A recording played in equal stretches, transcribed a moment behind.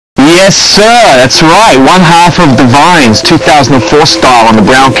Yes, sir, that's right. One half of Divines, 2004 style on the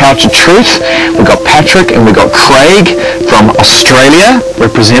brown couch of truth. We've got Patrick and we've got Craig from Australia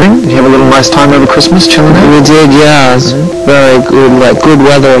representing. Did you have a little nice time over Christmas, chilling out? We did, yeah. It was very good, like good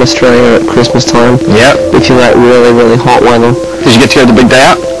weather in Australia at Christmas time. Yep. If you like really, really hot weather. Did you get to go to the big day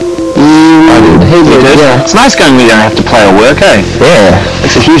out? I did. He did, yeah. It's nice going when you don't have to play or work, eh? Yeah.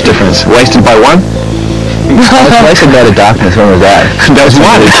 Makes a huge difference. Wasted by one? I was wasted by the darkness. When was that? That was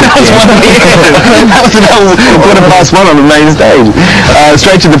one. That was one at the end. That was +1 on the main stage.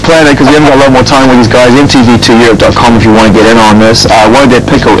 Straight to the planet, because we haven't got a lot more time with these guys. MTV2Europe.com if you want to get in on this. Won't That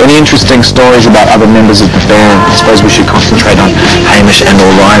Pickle? Any interesting stories about other members of the band? I suppose we should concentrate on Hamish and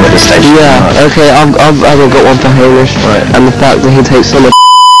or Ryan at this stage. Yeah, okay, I've got one for Hamish. Right. And the fact that he takes so much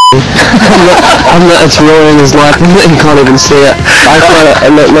I'm not, it's ruining his life, and he can't even see it. I find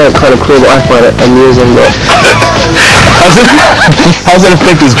it, not kind of cool, but I find it amusing, but... How does it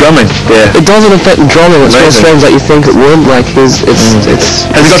affect his drumming? Yeah. It doesn't affect the drumming, it's more strange like you think it would, like it's... Has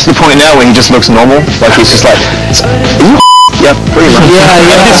he got to the point now where he just looks normal? Like he's just like, yeah, pretty much. Yeah.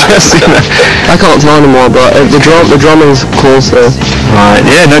 I can't tell anymore, but the drumming's cool, so... Right,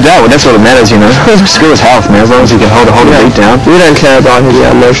 yeah, no doubt. Well, that's what matters, you know. Screw his health, man, as long as he can hold a beat down. We don't care about him,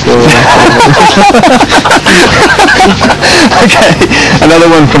 emotionally. Okay,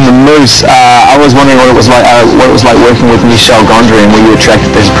 another one from the Moose. I was wondering what it was like working with Michel Gondry, and were you attracted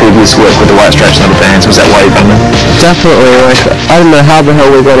to his previous work with the White Stripes and other bands? Was that why you done it? Definitely, like, I don't know how the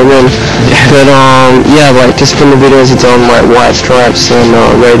hell we got him in, but yeah, like, just from the videos he's done, like, White Stripes and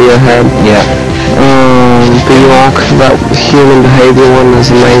Radiohead. Yeah. Bjork, that Human Behaviour one is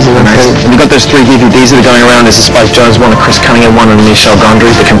amazing, I think. Have you got those 3 DVDs that are going around? There's a Spike Jones one, a Chris Cunningham one, and a Michel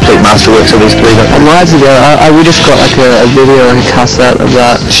Gondry, the complete masterworks of these 3. I'd like to go. We just got like a video, like a cassette of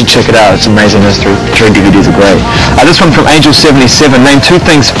that. You should check it out. It's amazing. Those 3 DVDs are great. This one from Angel77. Name 2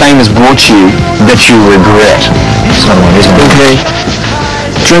 things fame has brought you that you regret. It's another one, isn't it? Okay.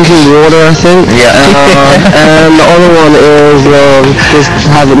 Drinking water, I think. Yeah. And the other one is just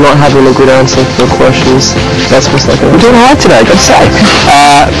not having a good answer for questions. That's my second. We're doing alright today, got to say.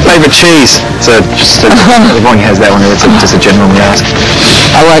 Favourite cheese? Everyone has that one. It's just a general ask.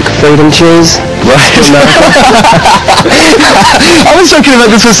 I like freedom cheese. Right. I was talking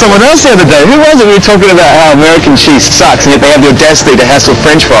about this with someone else the other day. Who was it? We were talking about how American cheese sucks, and yet they have the audacity to hassle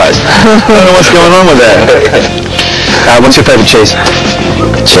French fries. I don't know what's going on with that. What's your favourite cheese?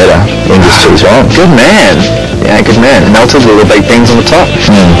 Cheddar. English cheese, right? Good man. Yeah, good man. Melted with little baked beans on the top.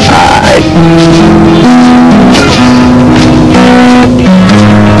 I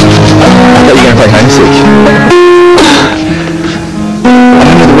thought you were going to play Homesick. I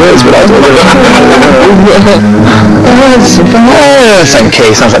don't know the words, but I do. Same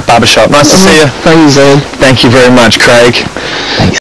key, sounds like barbershop. Nice to see you. Thank you, Zane. Thank you very much, Craig. Thanks.